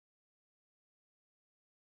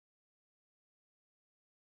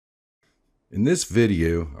In this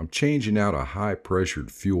video, I'm changing out a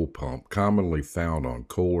high-pressured fuel pump commonly found on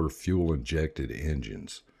Kohler fuel-injected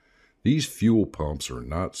engines. These fuel pumps are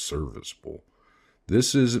not serviceable.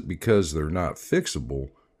 This isn't because they're not fixable,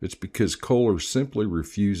 it's because Kohler simply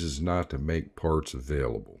refuses not to make parts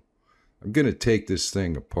available. I'm going to take this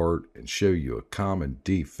thing apart and show you a common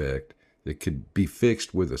defect that could be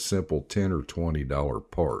fixed with a simple $10 or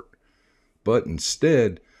 $20 part. But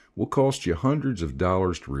instead, will cost you hundreds of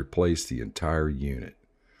dollars to replace the entire unit.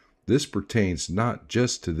 This pertains not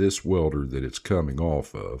just to this welder that it's coming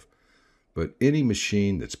off of, but any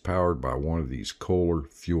machine that's powered by one of these Kohler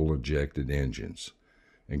fuel-injected engines,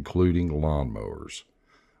 including lawnmowers.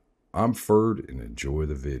 I'm Ferd and enjoy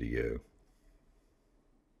the video.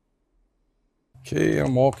 Okay,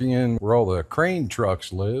 I'm walking in where all the crane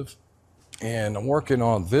trucks live, and I'm working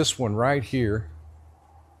on this one right here.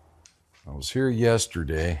 I was here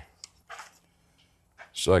yesterday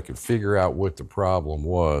so I could figure out what the problem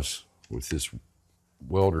was with this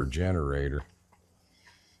welder generator.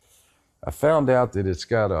 I found out that it's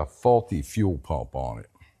got a faulty fuel pump on it.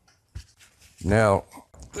 Now,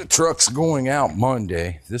 the truck's going out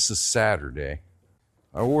Monday. This is Saturday.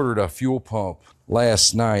 I ordered a fuel pump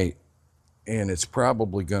last night, and it's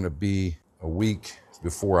probably going to be a week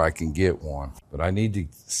before I can get one. But I need to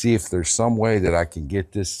see if there's some way that I can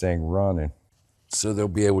get this thing running so they'll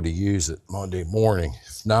be able to use it Monday morning.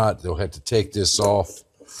 If not, they'll have to take this off.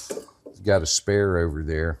 I've got a spare over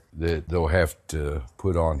there that they'll have to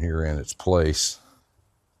put on here in its place.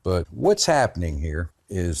 But what's happening here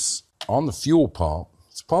is on the fuel pump,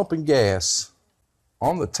 it's pumping gas.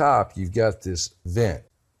 On the top, you've got this vent.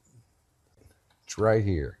 It's right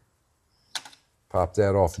here. Pop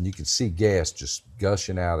that off and you can see gas just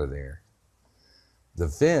gushing out of there. The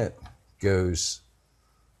vent goes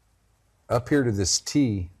up here to this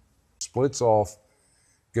T, splits off,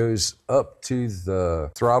 goes up to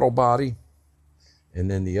the throttle body,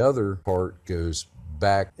 and then the other part goes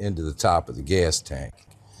back into the top of the gas tank.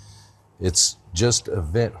 It's just a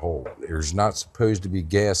vent hole. There's not supposed to be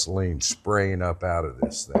gasoline spraying up out of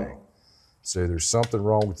this thing. So there's something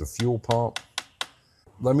wrong with the fuel pump.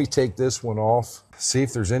 Let me take this one off, see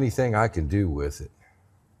if there's anything I can do with it.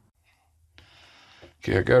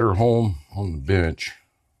 Okay, I got her home on the bench.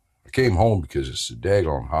 I came home because it's so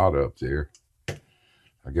daggone hot up there.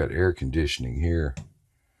 I got air conditioning here.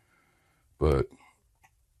 But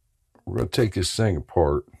we're going to take this thing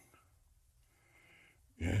apart.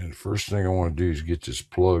 And the first thing I want to do is get this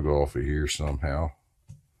plug off of here somehow.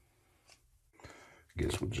 I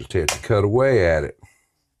guess we'll just have to cut away at it.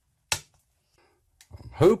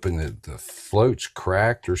 Hoping that the float's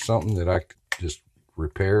cracked or something, that I could just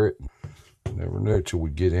repair it. Never know till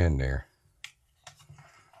we get in there.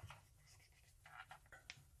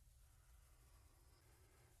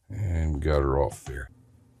 And we got her off there.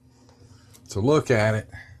 To look at it,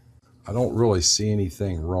 I don't really see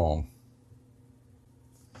anything wrong.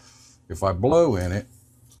 If I blow in it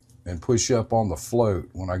and push up on the float,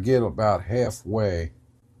 when I get about halfway,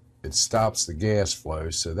 it stops the gas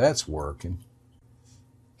flow, so that's working.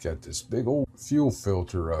 Got this big old fuel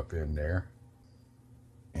filter up in there,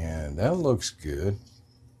 and that looks good.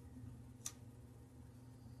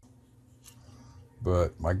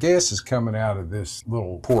 But my gas is coming out of this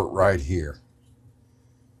little port right here.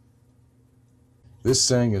 This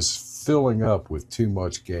thing is filling up with too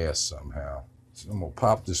much gas somehow. So I'm gonna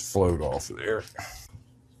pop this float off of there.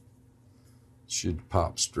 Should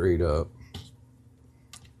pop straight up.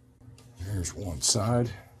 There's one side.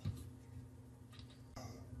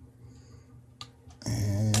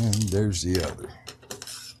 And there's the other.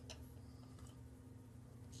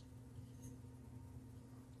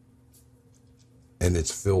 And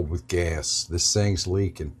it's filled with gas. This thing's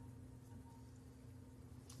leaking.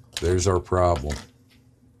 There's our problem.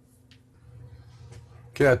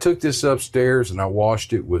 Okay, I took this upstairs and I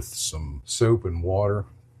washed it with some soap and water.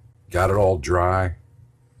 Got it all dry.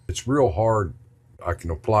 It's real hard. I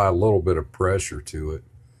can apply a little bit of pressure to it.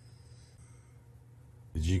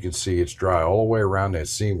 As you can see, it's dry all the way around that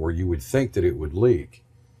seam where you would think that it would leak.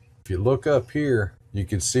 If you look up here, you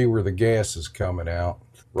can see where the gas is coming out,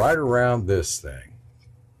 right around this thing.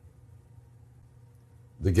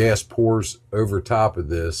 The gas pours over top of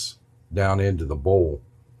this down into the bowl.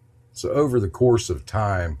 So over the course of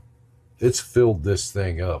time, it's filled this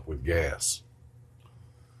thing up with gas.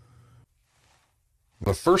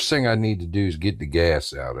 The first thing I need to do is get the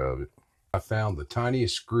gas out of it. I found the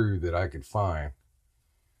tiniest screw that I could find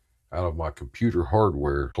out of my computer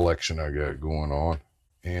hardware collection I got going on.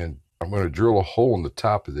 And I'm going to drill a hole in the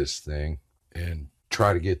top of this thing and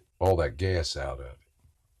try to get all that gas out of it.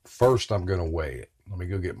 First, I'm going to weigh it. Let me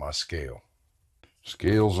go get my scale.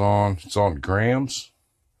 Scale's on. It's on grams.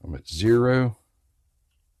 I'm at 0.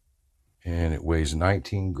 And it weighs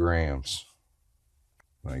 19 grams.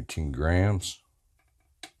 19 grams.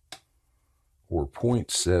 Or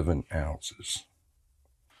 0.7 ounces.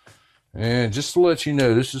 And just to let you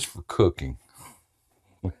know, this is for cooking.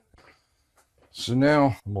 So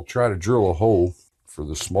now I'm going to try to drill a hole for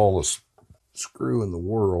the smallest screw in the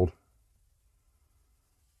world.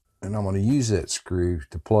 And I'm going to use that screw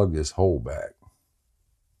to plug this hole back.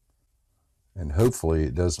 And hopefully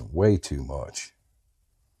it doesn't weigh too much.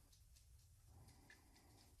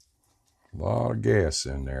 A lot of gas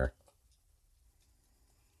in there.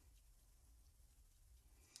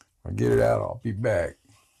 I'll get it out, I'll be back.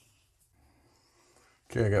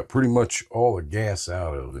 Okay, I got pretty much all the gas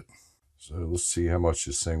out of it. So let's see how much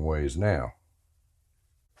this thing weighs now.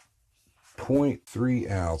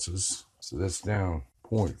 0.3 ounces. So that's down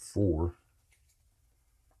 0.4.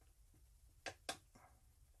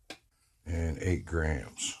 And 8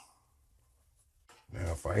 grams.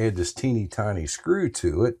 Now if I add this teeny tiny screw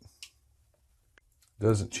to it, it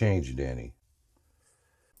doesn't change it any.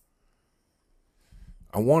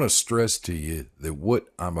 I want to stress to you that what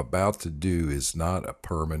I'm about to do is not a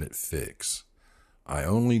permanent fix. I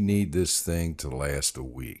only need this thing to last a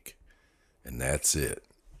week, and that's it.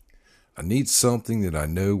 I need something that I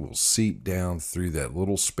know will seep down through that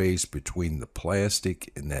little space between the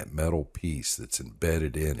plastic and that metal piece that's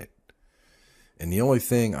embedded in it. And the only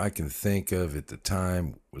thing I can think of at the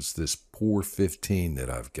time was this Pour 15 that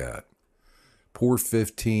I've got. Pour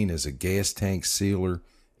 15 is a gas tank sealer,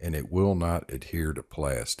 and it will not adhere to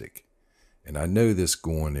plastic. And I know this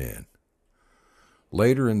going in.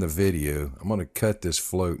 Later in the video, I'm going to cut this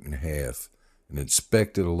float in half and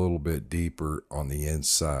inspect it a little bit deeper on the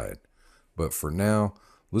inside. But for now,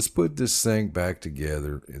 let's put this thing back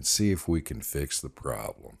together and see if we can fix the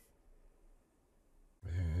problem.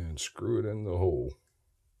 And screw it in the hole.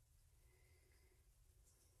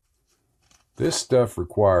 This stuff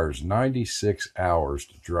requires 96 hours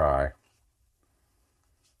to dry.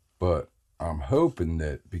 But I'm hoping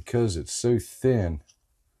that because it's so thin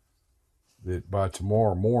that by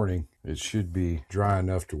tomorrow morning it should be dry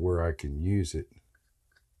enough to where I can use it.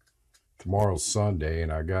 Tomorrow's Sunday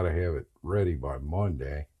and I gotta have it ready by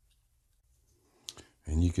Monday.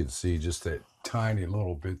 And you can see just that tiny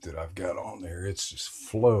little bit that I've got on there. It's just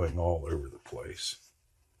flowing all over the place.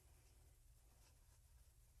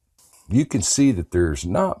 You can see that there's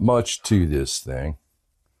not much to this thing.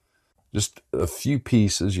 Just a few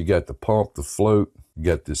pieces. You got the pump, the float, you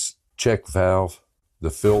got this check valve, the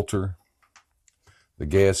filter. The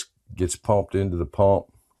gas gets pumped into the pump,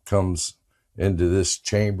 comes into this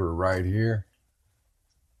chamber right here,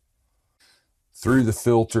 through the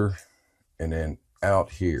filter, and then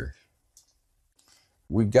out here.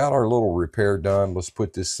 We got our little repair done. Let's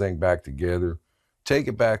put this thing back together, take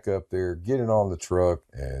it back up there, get it on the truck,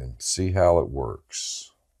 and see how it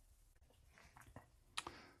works.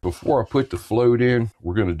 Before I put the float in,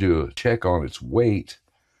 we're going to do a check on its weight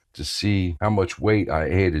to see how much weight I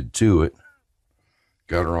added to it.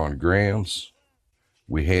 Got her on grams.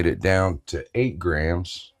 We had it down to 8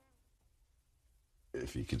 grams.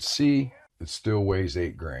 If you can see, it still weighs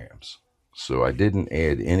 8 grams. So I didn't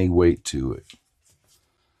add any weight to it.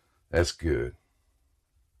 That's good.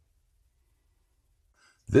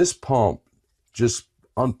 This pump just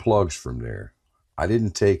unplugs from there. I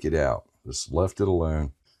didn't take it out. Just left it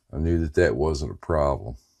alone. I knew that that wasn't a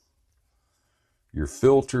problem. Your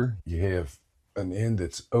filter, you have an end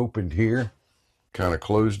that's opened here, kind of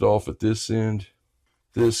closed off at this end.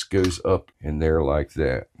 This goes up in there like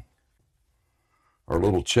that. Our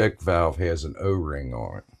little check valve has an O-ring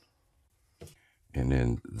on it. And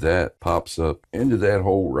then that pops up into that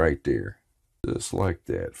hole right there. Just like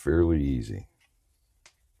that, fairly easy.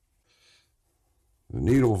 The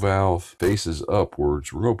needle valve faces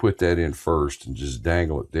upwards. We're going to put that in first and just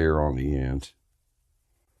dangle it there on the end.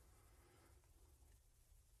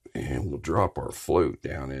 And we'll drop our float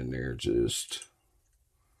down in there just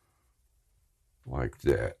like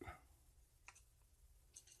that.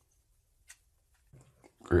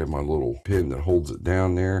 Grab my little pin that holds it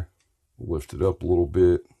down there. Lift it up a little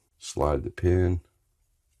bit. Slide the pin.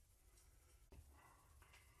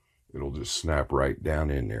 It'll just snap right down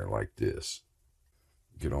in there like this.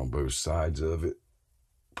 Get on both sides of it,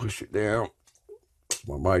 push it down with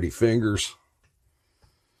my mighty fingers,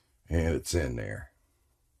 and it's in there.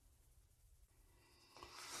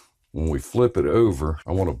 When we flip it over,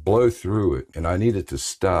 I want to blow through it, and I need it to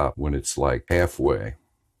stop when it's like halfway.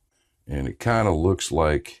 And it kind of looks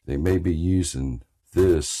like they may be using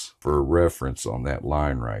this for a reference on that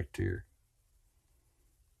line right there.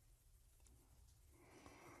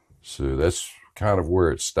 So that's kind of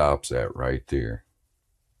where it stops at right there.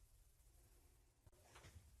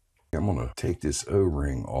 I'm going to take this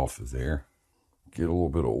O-ring off of there. Get a little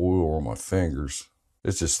bit of oil on my fingers.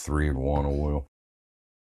 It's just 3-in-1 oil.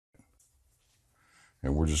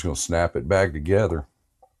 And we're just going to snap it back together.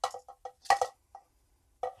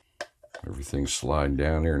 Everything's sliding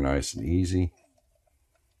down there nice and easy.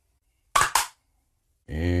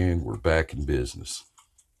 And we're back in business.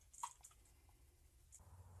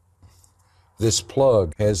 This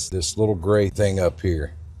plug has this little gray thing up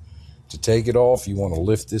here. To take it off, you want to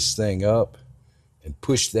lift this thing up and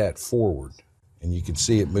push that forward. And you can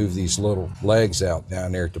see it move these little legs out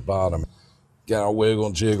down there at the bottom. Got to wiggle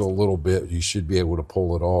and jiggle a little bit. You should be able to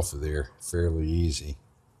pull it off of there fairly easy.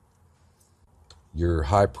 Your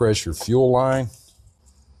high pressure fuel line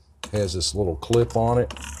has this little clip on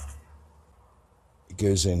it. It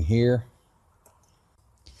goes in here.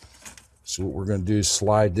 So what we're going to do is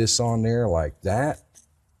slide this on there like that,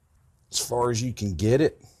 as far as you can get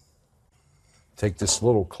it. Take this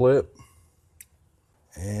little clip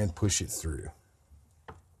and push it through.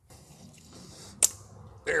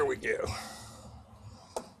 There we go.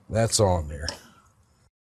 That's on there.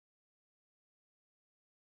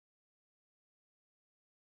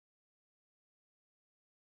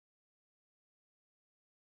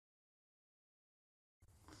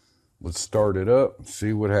 Let's start it up and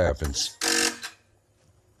see what happens.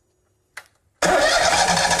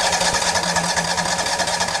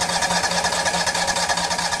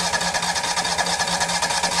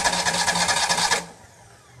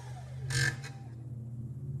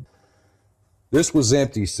 This was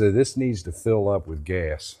empty, so this needs to fill up with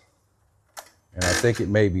gas. And I think it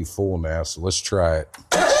may be full now, so let's try it.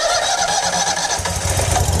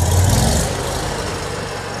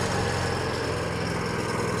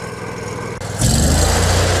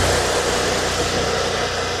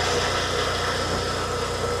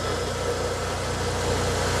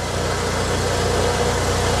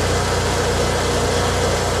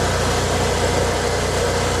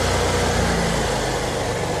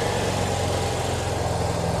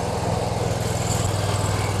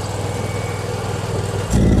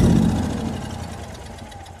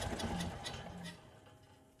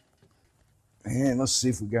 And let's see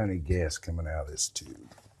if we got any gas coming out of this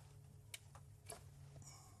tube.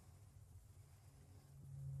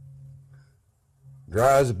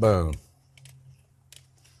 Dry as a bone.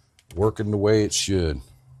 Working the way it should.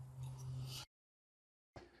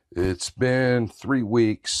 It's been 3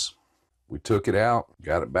 weeks. We took it out,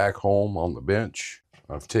 got it back home on the bench.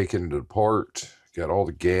 I've taken it apart, got all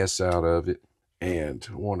the gas out of it, and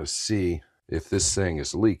want to see if this thing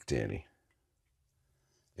has leaked any.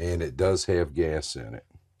 And it does have gas in it.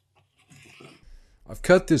 I've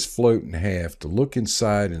cut this float in half to look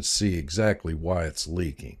inside and see exactly why it's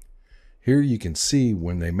leaking. Here you can see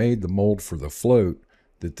when they made the mold for the float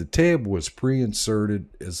that the tab was pre-inserted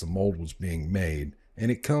as the mold was being made, and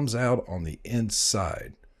it comes out on the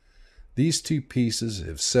inside. These two pieces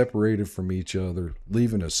have separated from each other,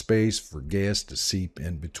 leaving a space for gas to seep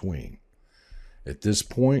in between. At this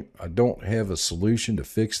point, I don't have a solution to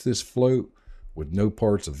fix this float. With no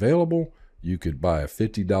parts available, you could buy a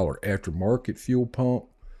 $50 aftermarket fuel pump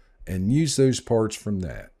and use those parts from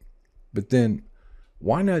that. But then,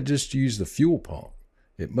 why not just use the fuel pump?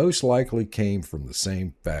 It most likely came from the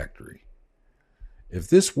same factory. If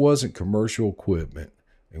this wasn't commercial equipment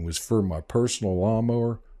and was for my personal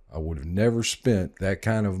lawnmower, I would have never spent that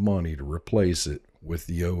kind of money to replace it with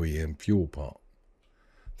the OEM fuel pump.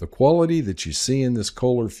 The quality that you see in this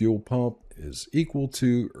Kohler fuel pump is equal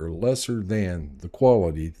to or lesser than the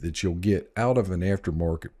quality that you'll get out of an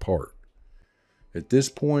aftermarket part. At this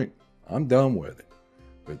point, I'm done with it,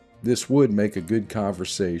 but this would make a good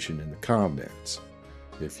conversation in the comments.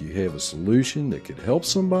 If you have a solution that could help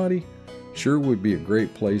somebody, sure would be a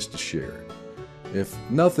great place to share it. If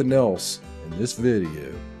nothing else, in this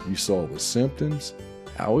video, you saw the symptoms,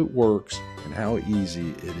 how it works, and how easy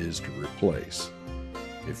it is to replace.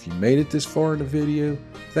 If you made it this far in the video,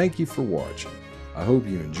 thank you for watching. I hope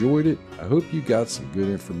you enjoyed it. I hope you got some good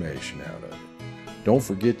information out of it. Don't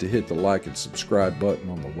forget to hit the like and subscribe button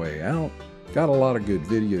on the way out. Got a lot of good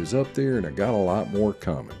videos up there, and I got a lot more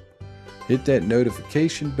coming. Hit that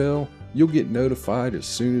notification bell. You'll get notified as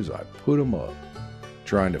soon as I put them up.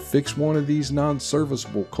 Trying to fix one of these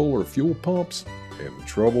non-serviceable Kohler fuel pumps? Having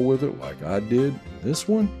trouble with it like I did in this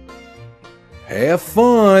one? Have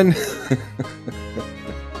fun!